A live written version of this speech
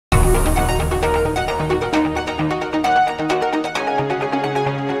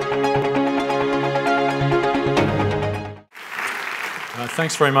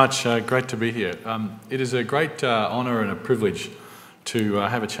Thanks very much. Great to be here. It is a great honour and a privilege to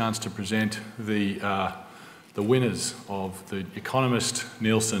have a chance to present the winners of the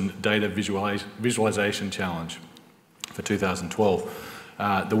Economist-Nielsen Data Visualisation Challenge for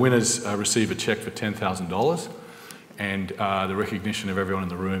 2012. The winners receive a cheque for $10,000 and the recognition of everyone in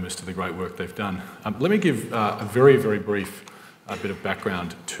the room as to the great work they've done. Let me give a very, very brief bit of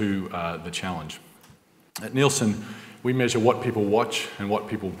background to the challenge. At Nielsen, we measure what people watch and what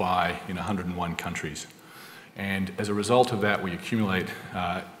people buy in 101 countries. And as a result of that, we accumulate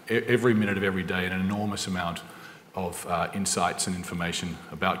every minute of every day an enormous amount of insights and information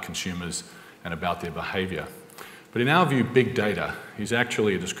about consumers and about their behaviour. But in our view, big data is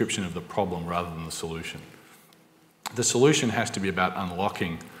actually a description of the problem rather than the solution. The solution has to be about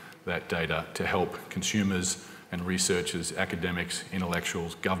unlocking that data to help consumers and researchers, academics,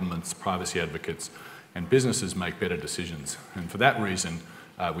 intellectuals, governments, privacy advocates, and businesses make better decisions. And for that reason,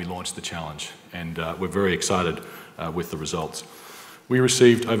 we launched the challenge, and we're very excited with the results. We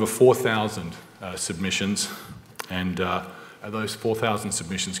received over 4,000 submissions, and those 4,000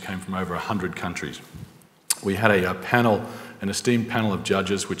 submissions came from over 100 countries. We had a panel, an esteemed panel of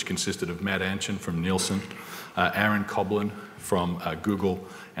judges, which consisted of Matt Anchin from Nielsen, Aaron Coblin from Google,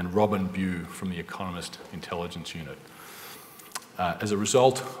 and Robin Bew from the Economist Intelligence Unit. As a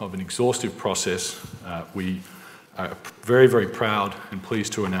result of an exhaustive process, we are very, very proud and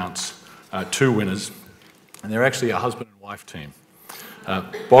pleased to announce two winners, and they're actually a husband and wife team,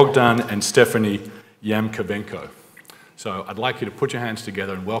 Bogdan and Stephanie Yamkovenko. So I'd like you to put your hands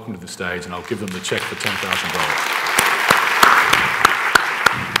together and welcome to the stage, and I'll give them the check for $10,000.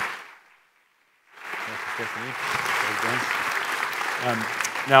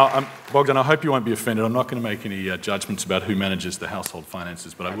 Now, Bogdan, I hope you won't be offended. I'm not going to make any judgments about who manages the household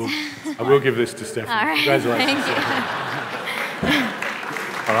finances, but I will give this to Stephanie. All right. Congratulations.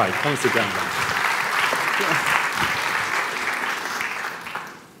 All right, come and sit down.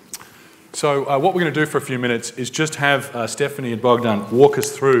 So what we're going to do for a few minutes is just have Stephanie and Bogdan walk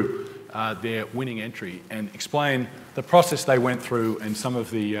us through their winning entry and explain the process they went through and some of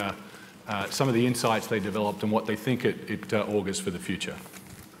the insights they developed and what they think it augurs for the future.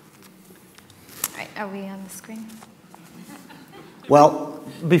 Are we on the screen? Well,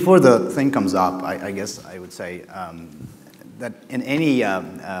 before the thing comes up, I guess I would say that in any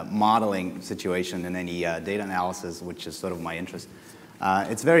modeling situation, in any data analysis, which is sort of my interest,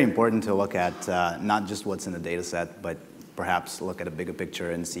 it's very important to look at not just what's in the data set, but perhaps look at a bigger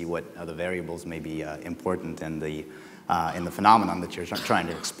picture and see what other variables may be important in the phenomenon that you're trying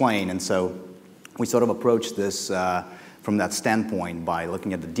to explain. And so we sort of approach this from that standpoint by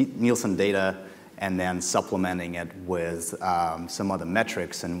looking at the Nielsen data and then supplementing it with some other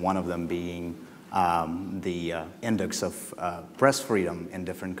metrics, and one of them being the index of press freedom in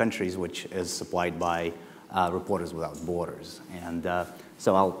different countries, which is supplied by Reporters Without Borders. And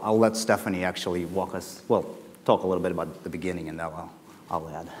so I'll let Stephanie actually talk a little bit about the beginning, and then I'll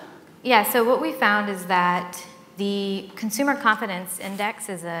add. Yeah, so what we found is that the Consumer Confidence Index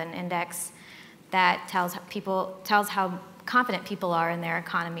is an index that tells how confident people are in their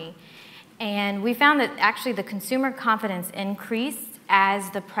economy. And we found that actually the consumer confidence increased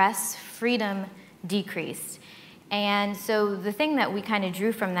as the press freedom decreased. And so the thing that we kind of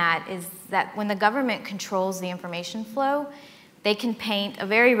drew from that is that when the government controls the information flow, they can paint a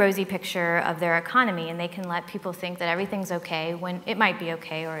very rosy picture of their economy, and they can let people think that everything's okay when it might be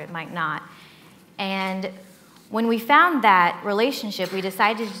okay or it might not. And when we found that relationship, we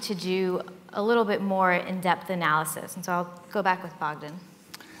decided to do a little bit more in-depth analysis. And so I'll go back with Bogdan.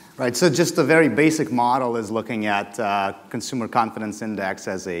 Right, so just a very basic model is looking at consumer confidence index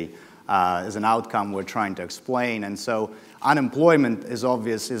as an outcome we're trying to explain. And so unemployment is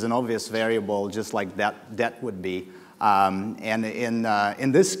an obvious variable, just like debt would be. And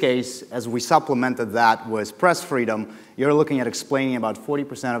in this case, as we supplemented that with press freedom, you're looking at explaining about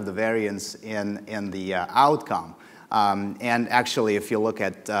 40% of the variance in the outcome. And actually, if you look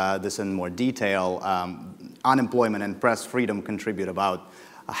at this in more detail, unemployment and press freedom contribute about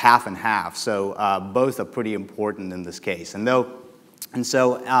half and half. So both are pretty important in this case. And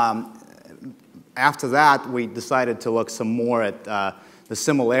so after that, we decided to look some more at the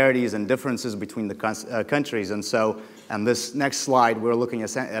similarities and differences between the countries. And so on this next slide, we're looking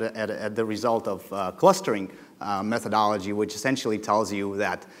at the result of clustering methodology, which essentially tells you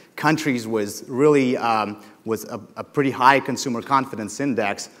that countries with really with a pretty high consumer confidence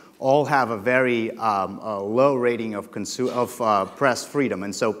index all have a very low rating of press freedom.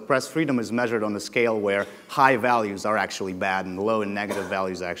 And so press freedom is measured on the scale where high values are actually bad and low and negative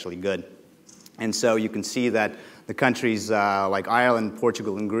values are actually good. And so you can see that the countries like Ireland,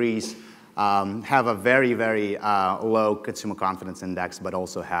 Portugal, and Greece have a very, very low consumer confidence index, but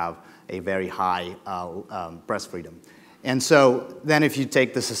also have a very high press freedom. And so then if you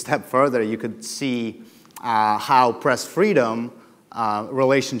take this a step further, you could see how press freedom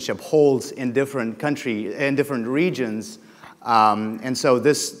relationship holds in different regions. And so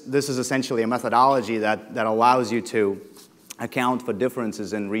this is essentially a methodology that allows you to account for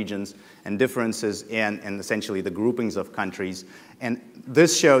differences in regions and differences in essentially the groupings of countries. And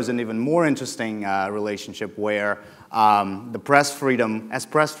this shows an even more interesting relationship where as press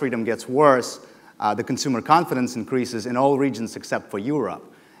freedom gets worse, the consumer confidence increases in all regions except for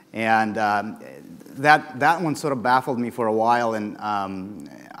Europe. And that one sort of baffled me for a while, and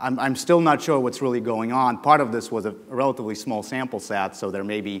I'm still not sure what's really going on. Part of this was a relatively small sample set, so there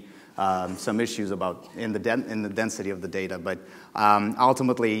may be some issues in the density of the data. But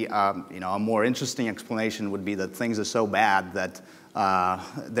ultimately, a more interesting explanation would be that things are so bad that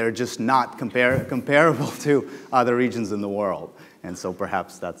they're just not comparable to other regions in the world. And so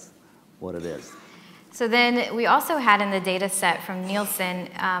perhaps that's what it is. So then we also had in the data set from Nielsen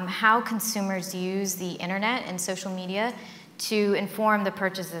how consumers use the internet and social media to inform the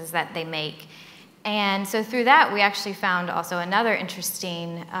purchases that they make. And so through that, we actually found also another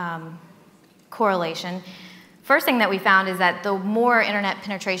interesting correlation. First thing that we found is that the more internet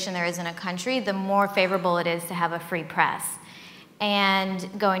penetration there is in a country, the more favorable it is to have a free press.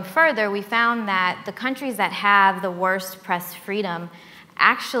 And going further, we found that the countries that have the worst press freedom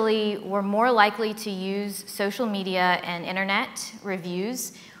actually were more likely to use social media and internet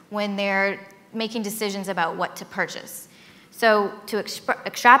reviews when they're making decisions about what to purchase. So to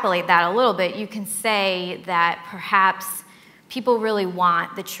extrapolate that a little bit, you can say that perhaps people really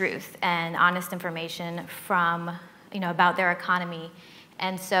want the truth and honest information from, about their economy.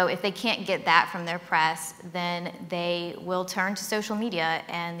 And so if they can't get that from their press, then they will turn to social media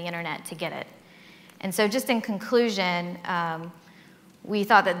and the internet to get it. And so just in conclusion, we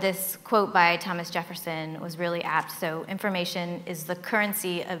thought that this quote by Thomas Jefferson was really apt. So information is the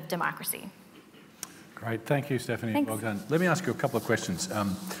currency of democracy. Great, thank you, Stephanie and Thanks. Bogdan. Let me ask you a couple of questions.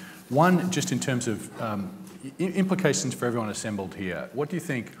 One, just in terms of implications for everyone assembled here. What do you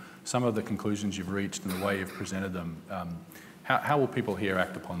think some of the conclusions you've reached and the way you've presented them, how will people here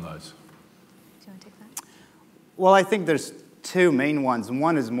act upon those? Do you want to take that? Well, I think there's two main ones.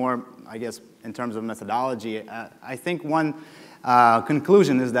 One is more, I guess, in terms of methodology. I think one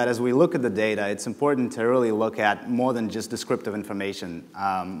conclusion is that as we look at the data, it's important to really look at more than just descriptive information,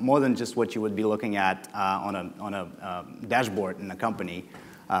 more than just what you would be looking at on a dashboard in a company,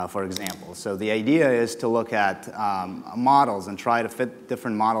 for example. So the idea is to look at models and try to fit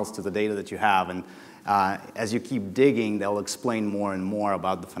different models to the data that you have. And as you keep digging, they'll explain more and more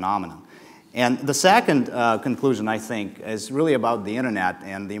about the phenomenon. And the second conclusion, I think, is really about the internet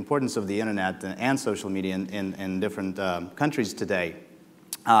and the importance of the internet and social media in different countries today.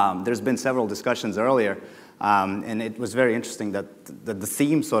 There's been several discussions earlier, and it was very interesting that the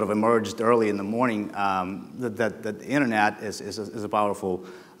theme sort of emerged early in the morning, that the internet is a powerful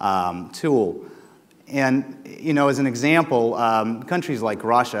tool. And, as an example, countries like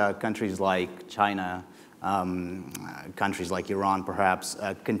Russia, countries like China, countries like Iran, perhaps,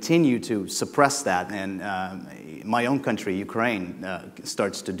 continue to suppress that. And my own country, Ukraine,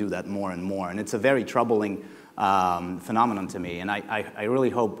 starts to do that more and more. And it's a very troubling phenomenon to me. And I really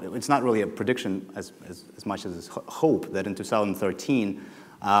hope, it's not really a prediction as much as hope, that in 2013,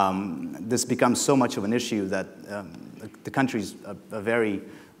 this becomes so much of an issue that the countries are very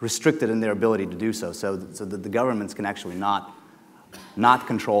restricted in their ability to do so, so that the governments can actually not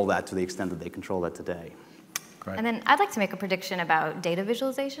control that to the extent that they control that today. Great. And then I'd like to make a prediction about data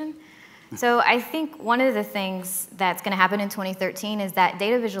visualization. So I think one of the things that's going to happen in 2013 is that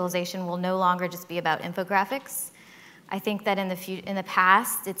data visualization will no longer just be about infographics. I think that in the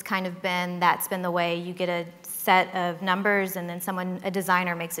past, it's kind of been, that's been the way you get a set of numbers and then a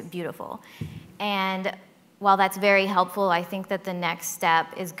designer makes it beautiful. And while that's very helpful, I think that the next step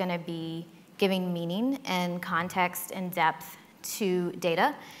is going to be giving meaning and context and depth to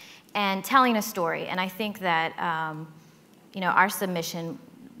data and telling a story. And I think that our submission,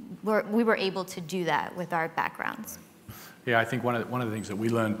 we were able to do that with our backgrounds. Yeah, I think one of the things that we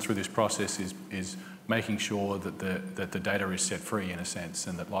learned through this process is making sure that the data is set free in a sense,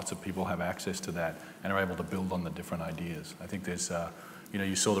 and that lots of people have access to that and are able to build on the different ideas. I think there's,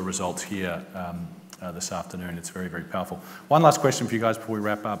 you saw the results here this afternoon. It's very, very powerful. One last question for you guys before we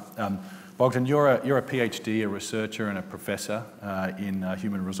wrap up. Bogdan, you're a PhD, a researcher and a professor in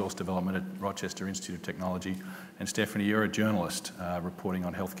human resource development at Rochester Institute of Technology. And Stephanie, you're a journalist reporting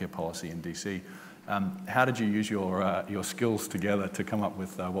on healthcare policy in DC. How did you use your skills together to come up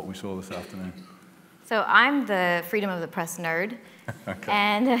with what we saw this afternoon? So I'm the freedom of the press nerd. Okay.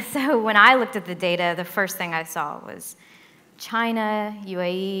 And so when I looked at the data, the first thing I saw was China,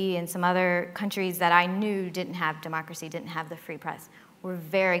 UAE, and some other countries that I knew didn't have democracy, didn't have the free press, were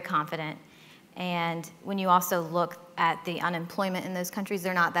very confident. And when you also look at the unemployment in those countries,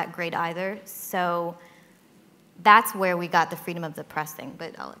 they're not that great either. So that's where we got the freedom of the press thing.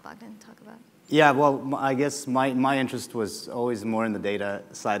 But I'll let Bogdan talk about it. Yeah, well, I guess my interest was always more in the data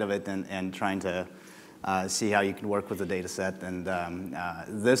side of it and trying to see how you can work with the data set. And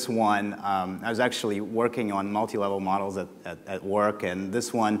this one, I was actually working on multi-level models at work, and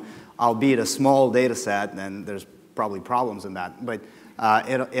this one, albeit a small data set, and there's probably problems in that, but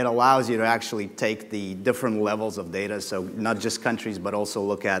it allows you to actually take the different levels of data, so not just countries, but also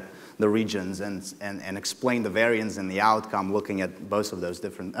look at the regions and explain the variance in the outcome, looking at both of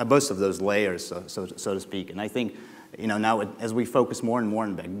those layers, so to speak. And I think, now as we focus more and more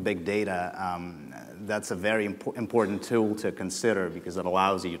on big data, that's a very important tool to consider because it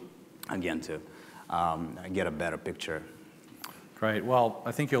allows you, again, to get a better picture. Great. Well,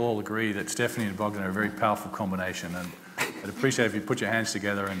 I think you'll all agree that Stephanie and Bogdan are a very powerful combination, and I'd appreciate if you put your hands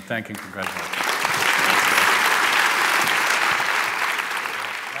together and thank and congratulate them.